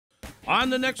On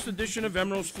the next edition of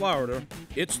Emeril's Florida,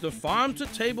 it's the Farm to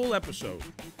Table episode.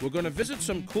 We're going to visit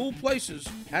some cool places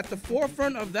at the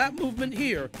forefront of that movement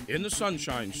here in the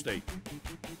Sunshine State.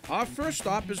 Our first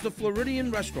stop is the Floridian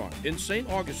Restaurant in St.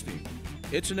 Augustine.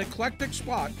 It's an eclectic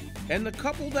spot, and the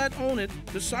couple that own it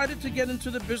decided to get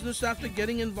into the business after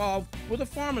getting involved with a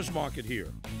farmer's market here.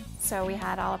 So we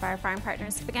had all of our farm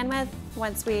partners to begin with.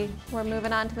 Once we were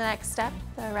moving on to the next step,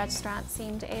 the restaurant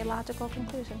seemed a logical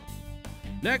conclusion.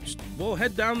 Next, we'll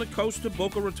head down the coast to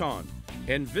Boca Raton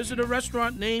and visit a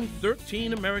restaurant named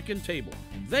 13 American Table.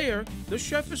 There, the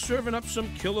chef is serving up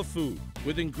some killer food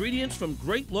with ingredients from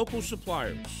great local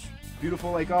suppliers.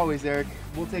 Beautiful like always, Eric.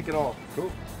 We'll take it all.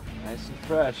 Cool. Nice and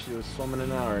fresh. It was swimming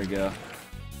an hour ago.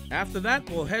 After that,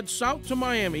 we'll head south to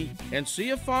Miami and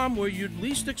see a farm where you'd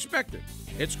least expect it.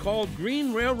 It's called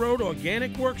Green Railroad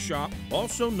Organic Workshop,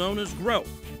 also known as GROW.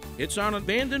 It's on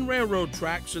abandoned railroad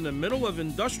tracks in the middle of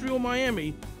industrial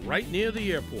Miami, right near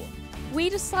the airport. We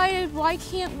decided, why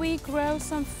can't we grow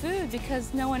some food,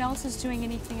 because no one else is doing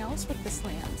anything else with this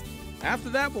land. After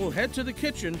that, we'll head to the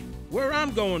kitchen, where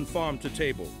I'm going farm to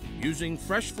table, using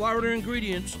fresh Florida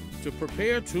ingredients to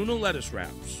prepare tuna lettuce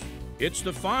wraps. It's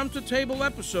the Farm to Table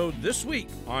episode this week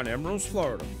on Emeril's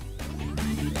Florida.